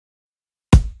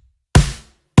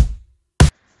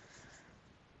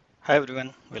Hi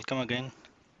everyone, welcome again.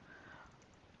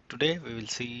 Today we will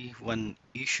see one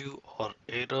issue or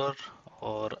error,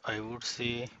 or I would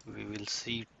say we will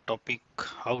see topic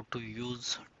how to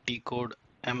use T code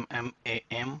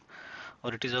MMAM,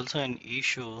 or it is also an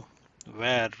issue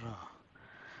where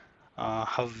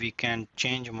how we can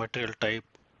change material type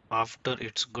after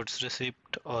its goods receipt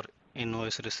or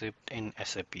invoice receipt in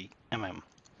SAP MM.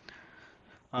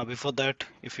 Before that,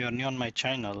 if you are new on my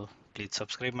channel, please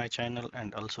subscribe my channel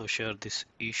and also share this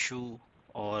issue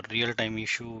or real-time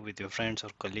issue with your friends or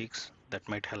colleagues that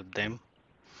might help them.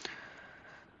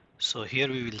 So here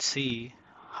we will see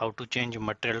how to change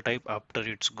material type after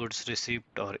its goods receipt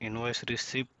or invoice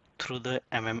receipt through the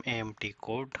MMAMT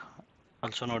code.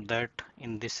 Also note that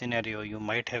in this scenario you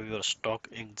might have your stock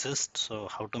exist, so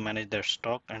how to manage that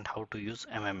stock and how to use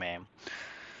MMAM.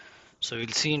 So we'll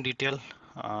see in detail.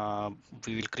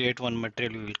 We will create one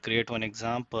material, we will create one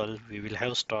example, we will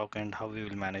have stock and how we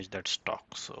will manage that stock.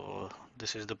 So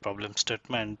this is the problem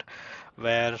statement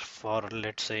where for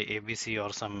let's say ABC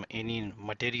or some any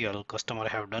material, customer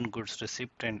have done goods receipt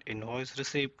and invoice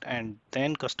receipt, and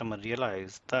then customer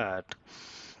realize that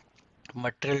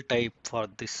material type for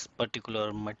this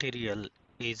particular material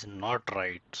is not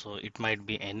right. So it might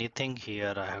be anything.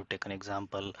 Here I have taken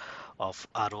example of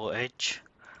ROH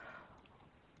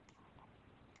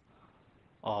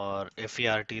or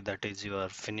FERT, that is your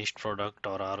finished product,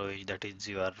 or ROH, that is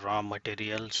your raw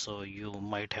material. So you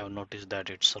might have noticed that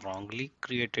it's wrongly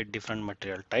created different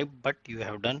material type, but you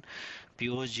have done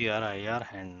POGRIR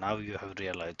and now you have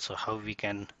realized. So how we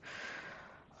can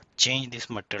change this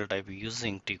material type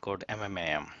using T code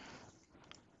MMAM.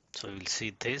 So we'll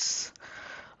see this.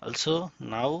 Also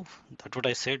now that what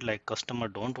I said, like customer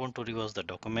don't want to reverse the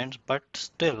documents, but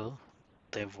still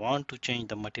they want to change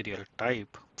the material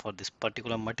type for this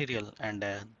particular material, and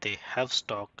they have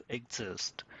stock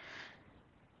exist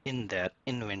in their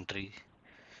inventory.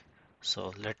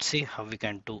 So let's see how we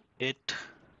can do it.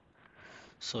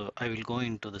 So I will go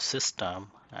into the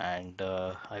system and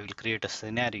I will create a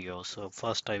scenario. So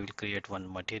first I will create one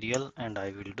material and I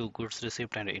will do goods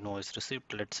receipt and invoice receipt.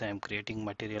 Let's say I'm creating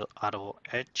material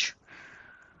ROH.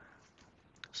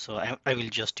 So I will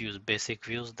just use basic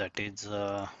views, that is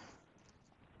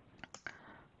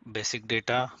basic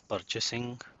data,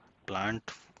 purchasing,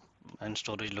 plant and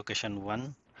storage location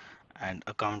 1, and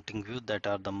accounting view, that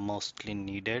are the mostly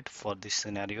needed for this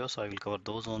scenario. So I will cover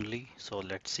those only. So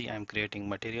let's see, I'm creating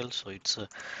material. So it's a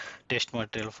test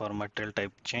material for material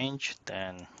type change.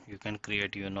 Then you can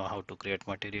create, you know how to create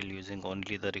material using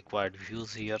only the required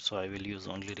views here. So I will use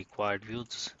only required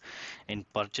views. In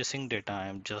purchasing data,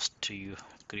 I'm just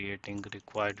creating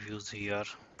required views here.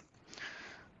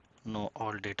 No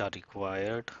all data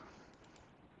required.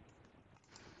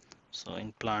 So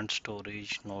in plant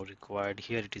storage, no required.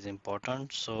 Here it is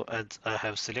important. So as I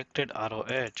have selected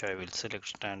ROH, I will select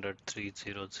standard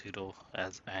 300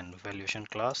 as an valuation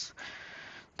class.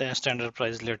 Then standard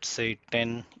price, let's say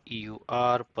 10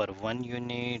 EUR per 1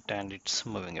 unit, and it's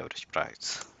moving average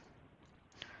price.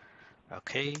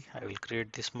 Okay, I will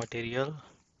create this material.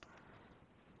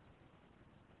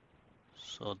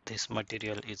 So this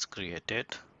material is created.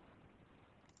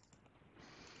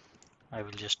 I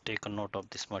will just take a note of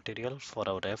this material for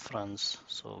our reference.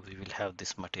 So we will have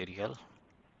this material.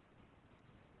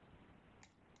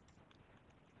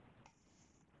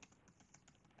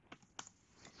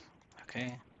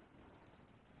 Okay.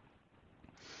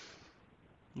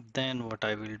 Then what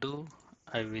I will do,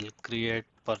 I will create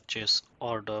purchase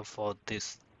order for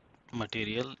this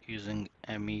material using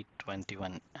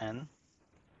ME21N.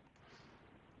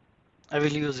 I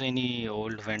will use any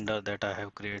old vendor that I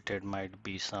have created, might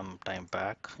be some time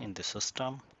back in the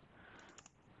system,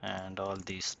 and all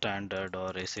the standard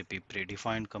or SAP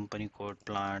predefined company code,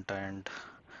 plant and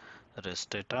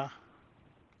rest data.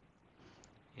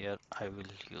 Here I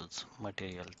will use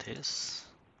material this.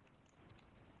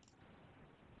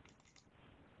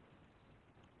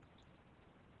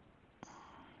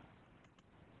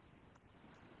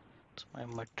 So my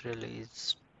material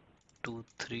is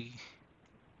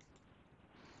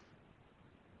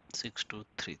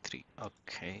 236233.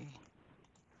 Okay,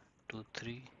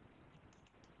 23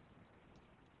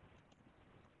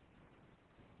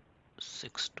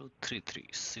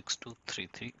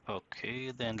 6233.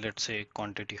 Okay, then let's say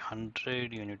quantity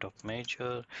 100, unit of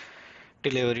measure,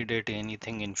 delivery date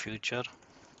anything in future,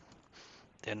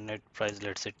 then net price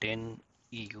let's say 10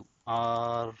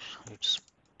 EUR, it's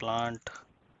plant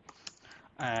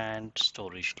and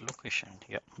storage location.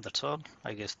 Yeah, that's all.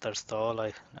 I guess that's all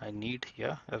I need.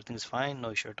 Yeah, everything's fine,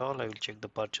 no issue at all. I will check the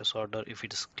purchase order if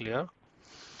it is clear.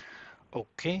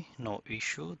 Okay, no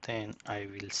issue. Then I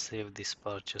will save this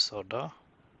purchase order.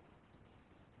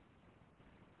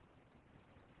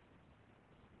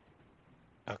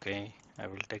 Okay, I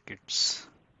will take its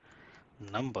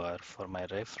number for my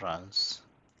reference.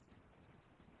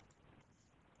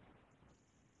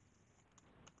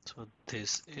 So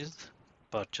this is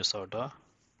purchase order.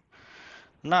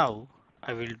 Now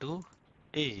I will do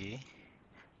a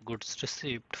goods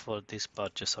receipt for this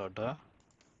purchase order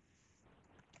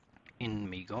in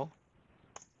Migo.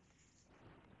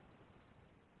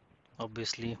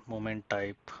 Obviously moment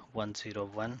type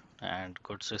 101 and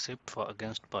goods receipt for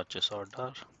against purchase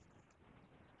order.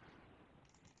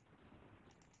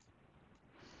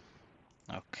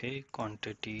 Okay,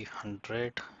 quantity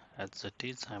 100 as it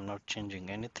is. I'm not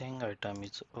changing anything. Item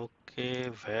is okay.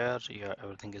 Where? Yeah,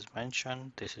 everything is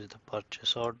mentioned. This is the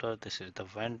purchase order. This is the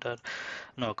vendor.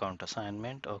 No account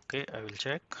assignment. Okay, I will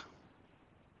check.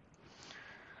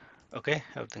 Okay,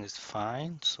 everything is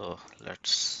fine. So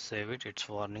let's save it. It's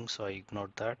warning, so I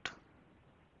ignored that.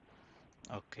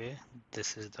 Okay,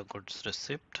 this is the goods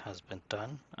receipt has been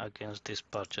done against this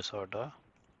purchase order.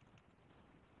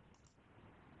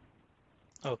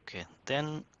 Okay,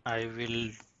 then I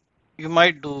will. You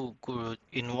might do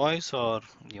invoice or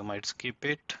you might skip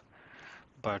it,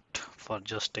 but for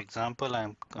just example,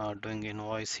 I'm doing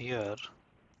invoice here.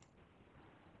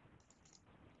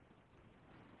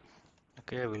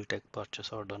 Okay, I will take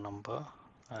purchase order number.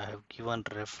 I have given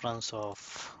reference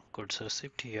of goods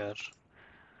receipt here.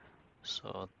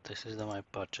 So this is my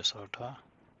purchase order.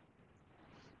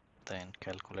 Then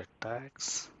calculate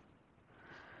tax.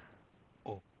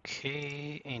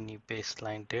 Okay, any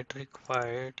baseline date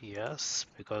required? Yes,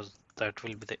 because that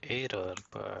will be the error,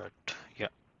 but yeah.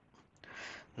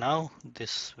 Now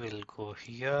this will go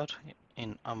here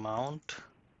in amount,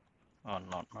 or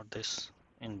not this,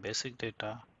 in basic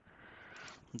data.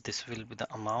 This will be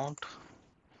the amount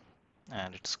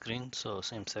and it's green, so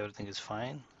seems everything is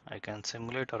fine. I can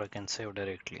simulate or I can save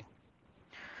directly.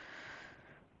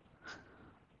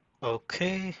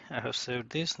 Okay, I have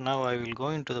saved this. Now I will go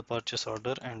into the purchase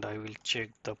order and I will check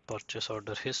the purchase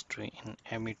order history in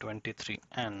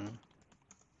ME23N.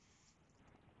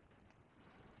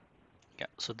 Yeah,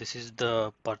 so this is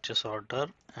the purchase order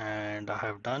and I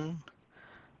have done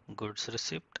goods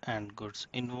receipt and goods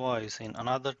invoice. In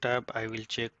another tab, I will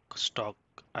check stock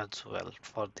as well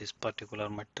for this particular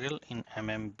material in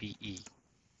MMBE.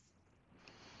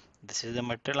 This is the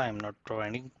material. I am not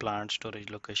providing plant storage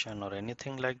location or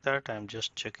anything like that. I am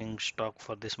just checking stock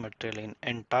for this material in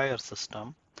entire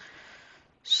system.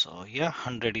 So yeah,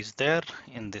 100 is there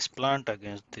in this plant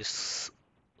against this,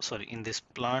 sorry, in this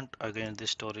plant against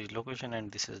this storage location,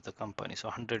 and this is the company. So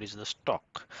 100 is the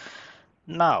stock.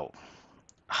 Now,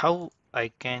 how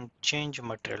I can change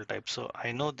material type? So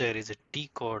I know there is a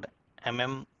T code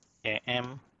MMAM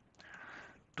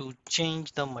to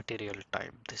change the material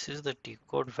type. This is the T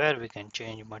code where we can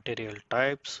change material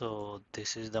type. So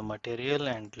this is the material,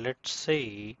 and let's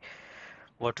say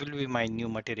what will be my new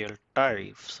material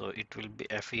type. So it will be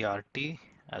FERT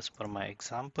as per my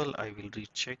example. I will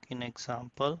recheck in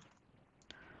example.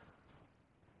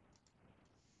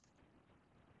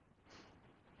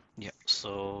 Yeah,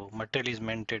 so material is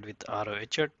maintained with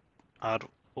ROH,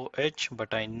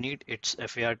 but I need its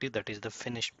FART, that is the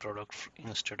finished product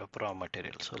instead of raw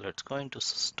material. So let's go into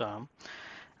system,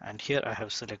 and here I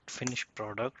have select finished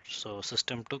product. So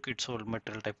system took its old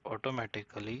material type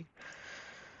automatically.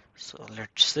 So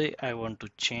let's say I want to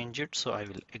change it, so I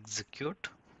will execute.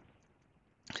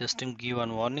 System give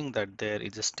one warning that there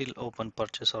is a still open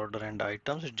purchase order and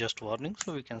items. It's just warning,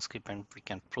 so we can skip and we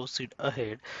can proceed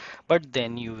ahead. But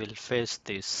then you will face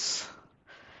this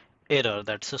error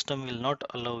that system will not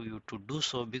allow you to do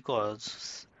so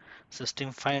because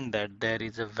system find that there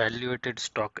is a valuated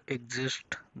stock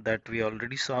exist that we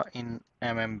already saw in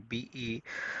MMBE.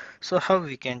 So how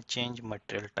we can change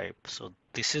material type? So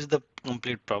this is the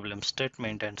complete problem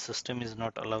statement and system is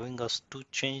not allowing us to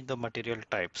change the material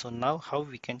type. So now how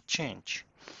we can change?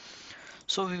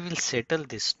 So we will settle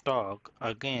this stock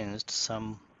against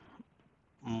some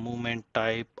movement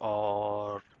type,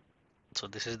 or so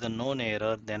this is the known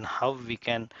error. Then how we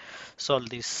can solve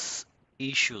this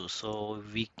issue? So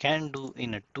we can do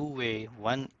in a two-way.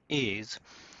 One is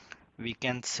we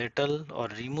can settle or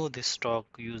remove this stock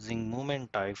using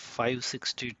movement type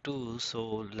 562.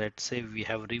 So let's say we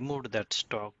have removed that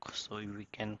stock, so we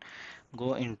can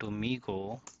go into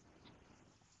Migo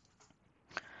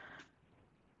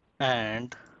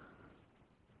and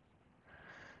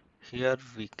here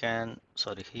we can,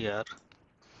 sorry, here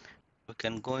we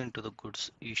can go into the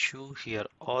goods issue, here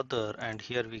other, and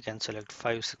here we can select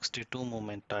 562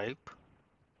 movement type.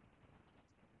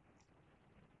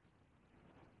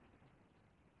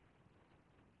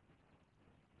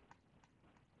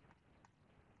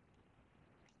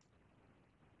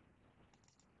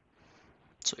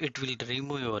 So it will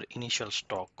remove your initial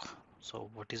stock. So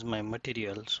what is my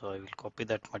material? So I will copy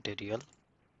that material.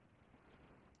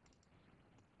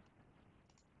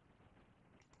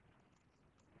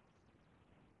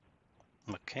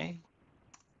 Okay,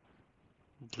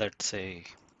 let's say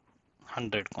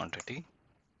 100 quantity.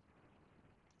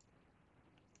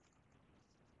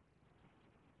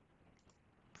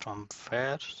 From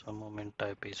where? So moment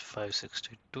type is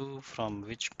 562. From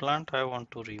which plant I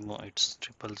want to remove? It's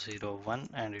 0001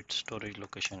 and its storage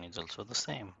location is also the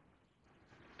same.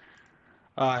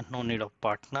 No need of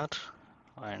partner,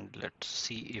 and let's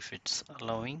see if it's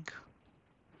allowing.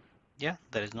 Yeah,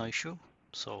 there is no issue.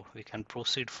 So we can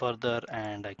proceed further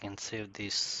and I can save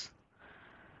this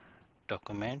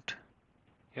document.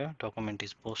 Yeah, document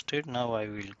is posted. Now I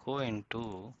will go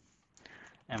into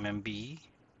MMB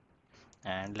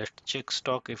and let's check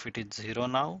stock if it is zero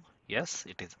now. Yes,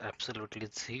 it is absolutely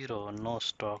zero. No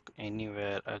stock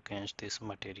anywhere against this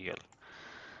material.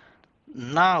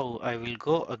 Now I will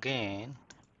go again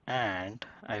and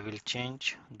I will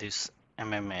change this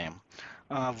MMAM.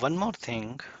 One more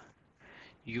thing,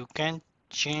 you can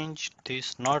change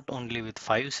this not only with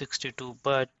 562,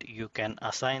 but you can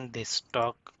assign this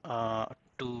stock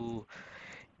to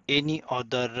any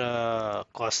other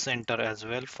cost center as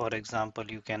well. For example,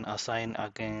 you can assign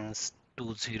against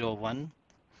 201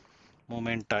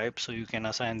 moment type, so you can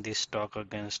assign this stock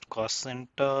against cost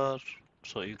center,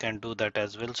 so you can do that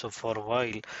as well. So for a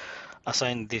while,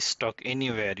 assign this stock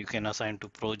anywhere. You can assign to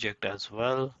project as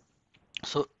well.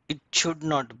 So it should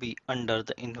not be under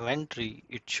the inventory,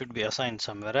 it should be assigned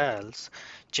somewhere else.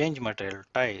 Change material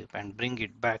type and bring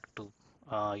it back to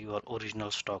your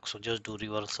original stock. So just do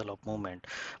reversal of movement.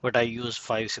 But I use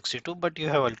 562, but you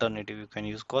have alternative. You can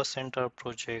use cost center,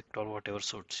 project, or whatever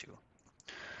suits you.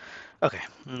 Okay,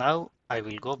 now I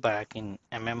will go back in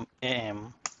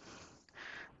MMAM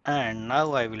and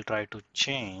now I will try to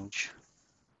change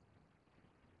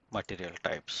material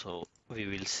type. So we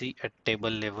will see at table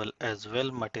level as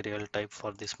well material type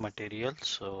for this material.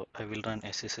 So I will run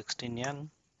SE16N.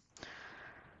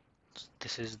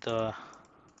 This is the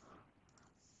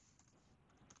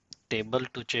table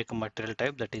to check material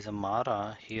type, that is a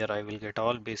Mara. Here I will get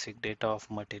all basic data of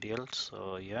materials.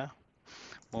 So yeah,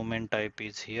 moment type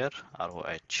is here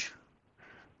ROH.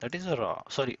 That is a raw,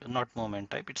 sorry, not moment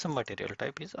type, it's a material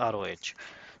type is ROH.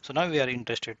 So now we are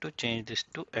interested to change this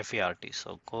to FART.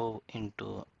 So go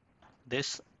into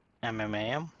this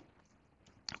MMAM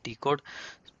T code,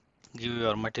 give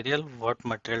your material, what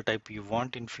material type you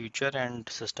want in future, and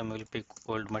system will pick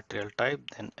old material type,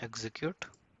 then execute.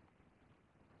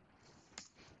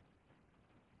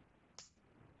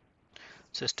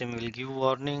 System will give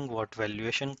warning what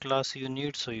valuation class you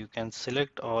need, so you can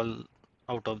select all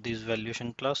out of these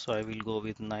valuation class. So I will go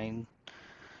with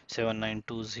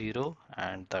 97920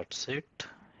 and that's it.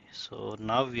 So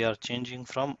now we are changing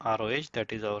from ROH,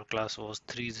 that is our class was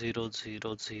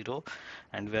 3000,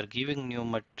 and we are giving new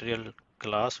material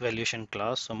class, valuation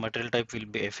class. So material type will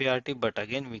be FART, but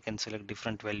again we can select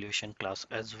different valuation class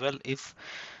as well if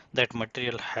that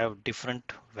material have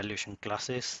different valuation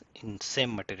classes in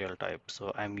same material type.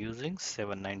 So I'm using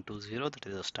 7920, that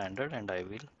is a standard, and I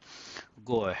will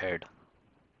go ahead.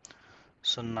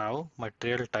 So now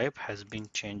material type has been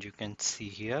changed, you can see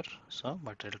here. So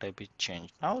material type is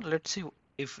changed. Now let's see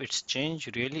if it's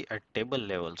changed really at table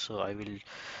level. So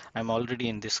I'm already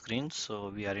in this screen,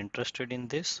 so we are interested in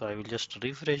this. So I will just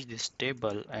refresh this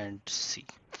table and see.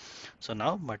 So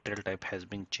now material type has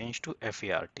been changed to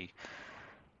FART.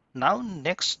 Now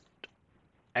next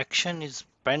action is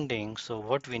pending. So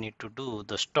what we need to do,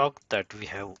 the stock that we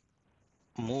have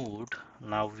moved,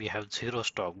 now we have zero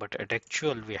stock, but at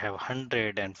actual we have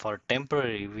 100, and for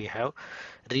temporary we have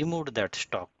removed that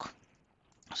stock.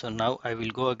 So now I will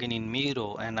go again in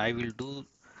Miro and I will do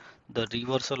the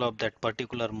reversal of that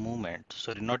particular movement.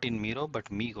 Sorry, not in Miro but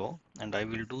Migo, and I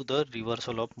will do the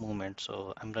reversal of movement.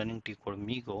 So I'm running T code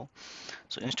Migo.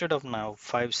 So instead of now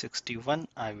 561,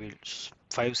 I will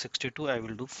 562, I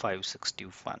will do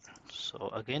 561. So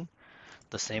again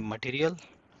the same material,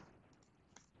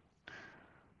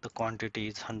 the quantity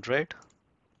is 100,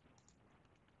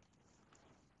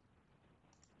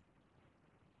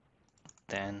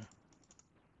 then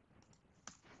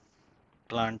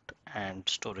plant and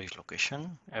storage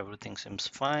location, everything seems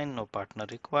fine, no partner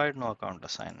required, no account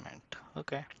assignment.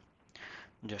 Okay,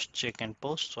 just check and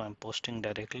post. So I'm posting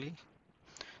directly.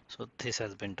 So this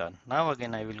has been done. Now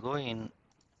again I will go in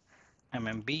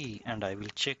MMB and I will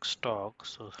check stock.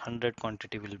 So 100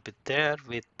 quantity will be there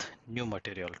with new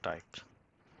material type.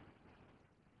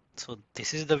 So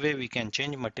this is the way we can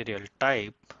change material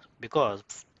type, because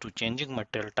to changing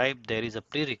material type, there is a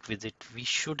prerequisite. We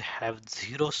should have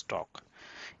zero stock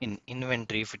in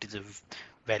inventory. If it is a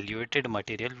valuated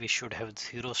material, we should have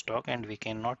zero stock and we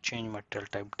cannot change material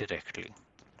type directly.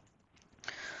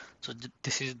 So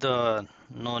this is the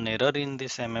known error in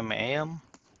this MMAM.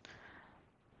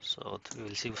 So we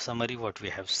will see summary what we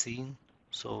have seen.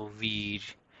 So we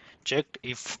checked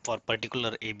if for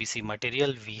particular ABC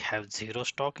material we have zero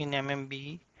stock in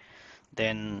MMBE.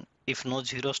 Then if no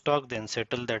zero stock, then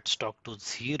settle that stock to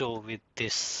zero with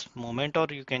this movement, or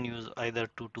you can use either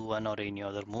 2 to 1 or any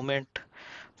other movement.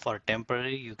 For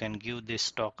temporary, you can give this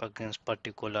stock against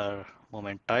particular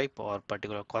movement type or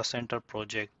particular cost center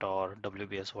project or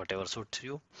WBS, whatever suits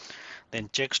you. Then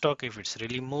check stock. If it's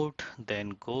really moved,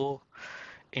 then go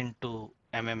into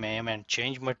MMAM and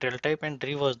change material type and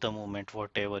reverse the movement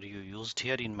whatever you used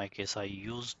here. In my case, I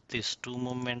used this two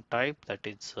movement type, that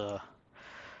is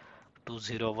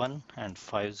 201 and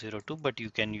 502, but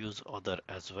you can use other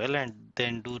as well, and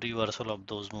then do reversal of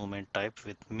those movement type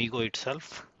with Migo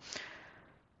itself,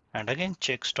 and again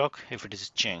check stock if it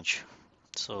is changed.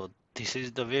 So this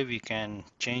is the way we can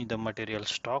change the material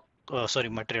stock,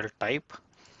 material type.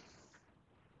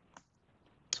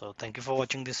 So thank you for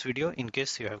watching this video. In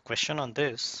case you have question on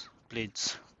this,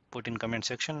 please put in comment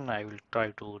section. I will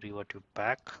try to revert you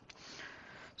back.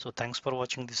 So thanks for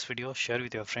watching this video. Share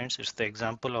with your friends. It's the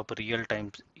example of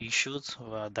real-time issues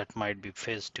that might be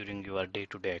faced during your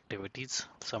day-to-day activities.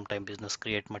 Sometimes business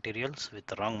create materials with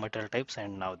the wrong material types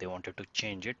and now they wanted to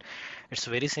change it. It's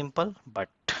very simple, but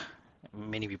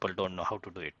many people don't know how to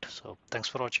do it. So thanks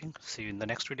for watching. See you in the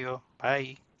next video.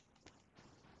 Bye.